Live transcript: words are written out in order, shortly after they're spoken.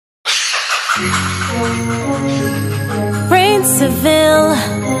Raine Seville,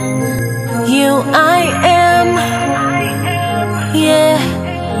 you I am, yeah.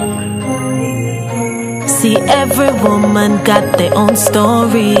 See, every woman got their own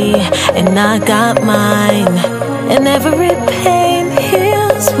story, and I got mine. And every pain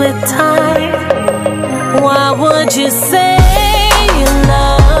heals with time. Why would you say you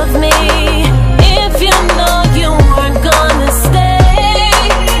love me if you know you weren't gonna stay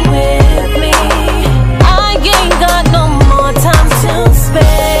with me? I ain't got no more time to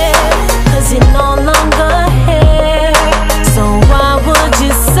spare, 'cause you're no longer here. So why would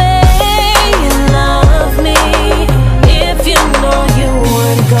you say you love me if you know you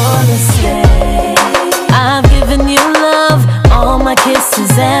weren't gonna stay? I've given you love, all my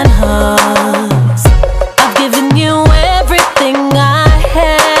kisses and hugs. I've given you everything I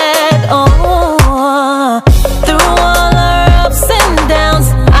had, oh. Through all our ups and downs,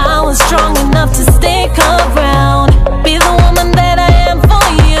 I was strong enough to stick around. Be the woman that I am for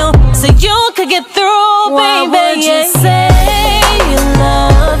you, so you could get through, baby. Why would you say you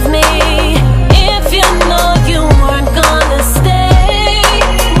love me if you know you weren't gonna stay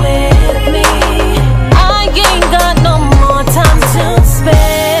with me? I ain't got no more time to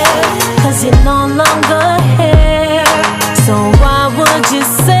spare, 'cause you're no longer here. So why would you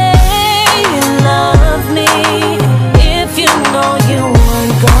say you love me if you know you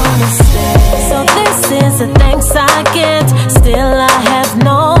weren't gonna stay? So this is the thanks I get, still I have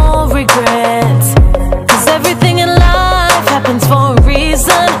no regrets, 'cause everything in life happens for a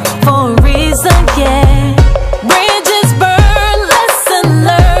reason, yeah. Bridges burn, lesson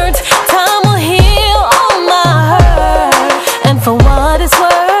learned, time will heal all my hurt. And for what it's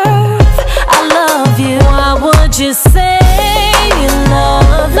worth, I love you. Why would you say you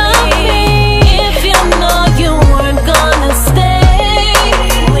love me if you know you weren't gonna stay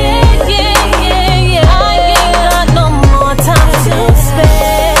with me? I ain't got no more time to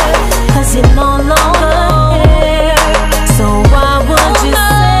spare, 'cause you're no longer here. So why would you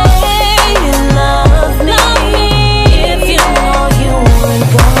say you love me if you know you weren't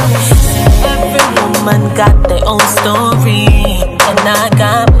gonna stay? Every woman got their own story,